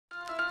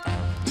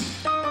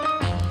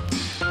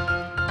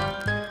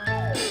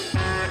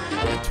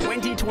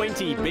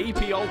2020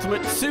 BP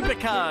Ultimate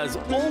Supercars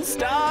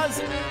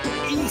All-Stars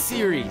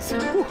E-Series.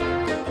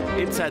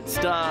 It's had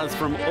stars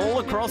from all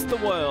across the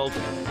world.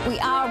 We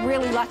are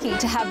really lucky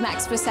to have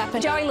Max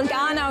Verstappen, Joey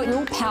Logano,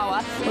 Will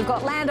Power. We've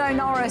got Lando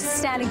Norris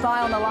standing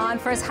by on the line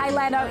for us. Hey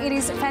Lando, it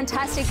is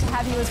fantastic to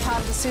have you as part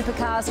of the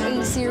Supercars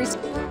E-Series.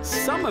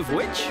 Some of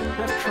which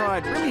have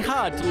tried really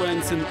hard to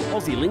learn some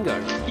Aussie lingo.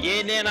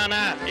 Yeah,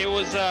 no. It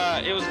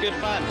was good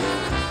fun.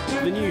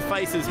 The new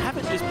faces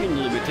haven't just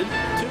been limited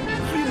to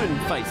human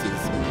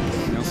faces.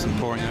 Nelson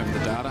poring over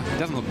the data. He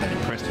doesn't look that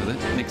impressed with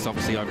it. Nick's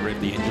obviously overread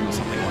the engine or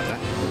something like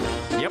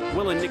that. Yep,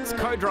 Will and Nick's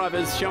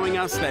co-drivers showing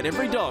us that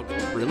every dog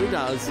really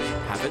does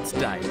have its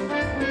day.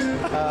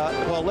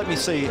 Well, let me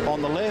see.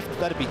 On the left,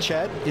 that'd be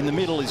Chad. In the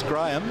middle is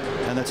Graham,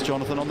 and that's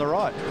Jonathan on the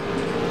right.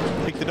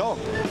 Pick the dog.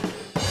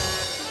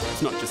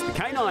 It's not just the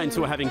canines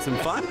who are having some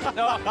fun.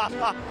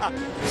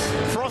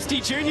 Frosty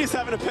Jr.'s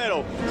having a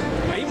pedal.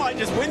 He might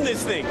just win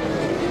this thing.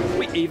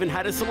 We even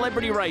had a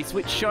celebrity race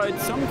which showed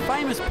some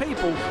famous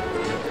people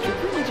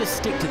should really just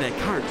stick to their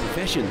current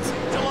professions.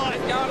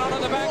 Going on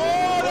in the back.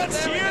 Oh,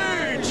 that's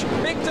huge!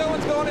 Big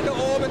Dylan's gone into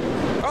orbit.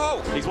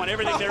 Oh! He's won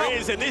everything there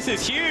is, and this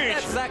is huge.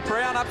 That's Zach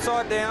Brown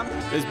upside down.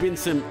 There's been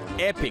some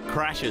epic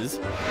crashes.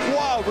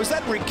 Whoa, was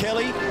that Rick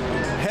Kelly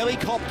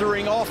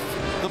helicoptering off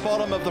the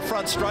bottom of the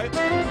front straight?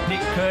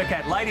 Nick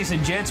Kirkett, ladies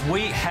and gents,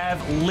 we have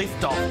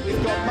liftoff.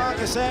 We've got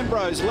Marcus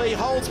Ambrose, Lee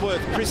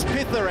Holdsworth, Chris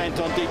Pither,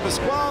 Anton Di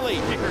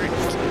Pasquale,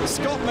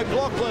 Scott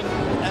McLaughlin,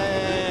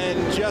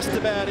 and just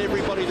about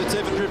everybody that's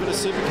ever driven a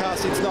supercar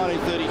since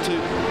 1932.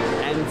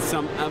 And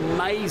some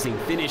amazing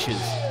finishes.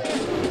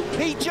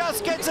 He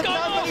just gets it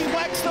done, but he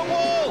whacks the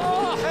wall.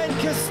 And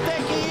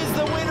Kostecki is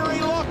the winner. He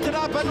locked it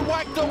up and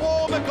whacked the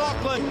wall,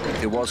 McLaughlin.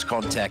 There was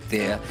contact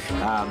there.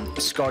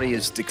 Scotty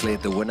has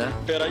declared the winner.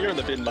 Better, you're in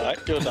the bin, mate.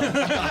 You're done.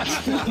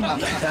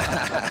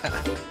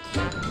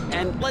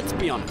 And let's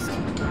be honest,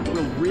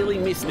 we'll really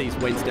miss these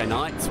Wednesday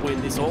nights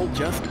when this all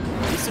just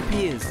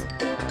disappears.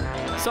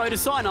 So to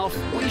sign off,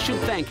 we should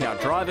thank our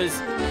drivers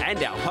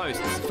and our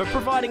hosts for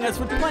providing us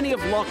with plenty of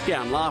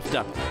lockdown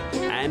laughter.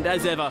 And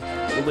as ever,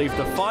 we'll leave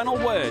the final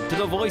word to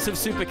the voice of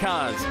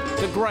supercars,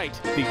 the great,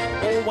 the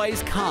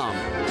always calm,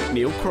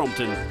 Neil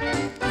Crompton.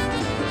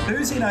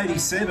 Who's in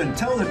 87?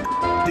 Tell the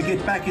to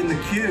get back in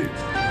the queue.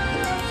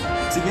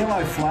 It's a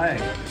yellow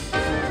flag.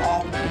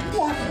 Oh,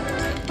 what?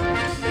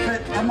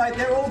 But, mate,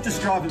 they're all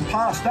just driving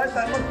past, don't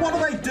they? Look, what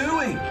are they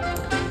doing?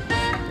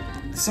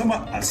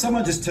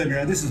 Someone just turned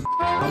around. This is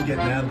I'm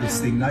getting out of this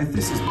thing, Nate.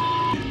 This is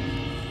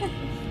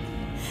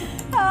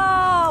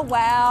Oh,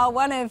 wow.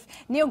 One of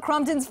Neil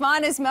Crompton's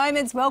finest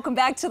moments. Welcome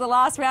back to the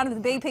last round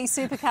of the BP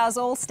Supercars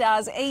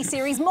All-Stars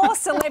E-Series. More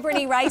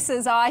celebrity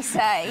races, I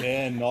say.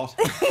 Yeah, not.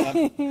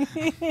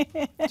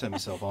 Turn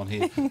myself on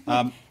here.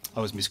 I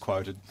was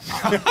misquoted.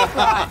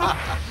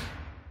 Right.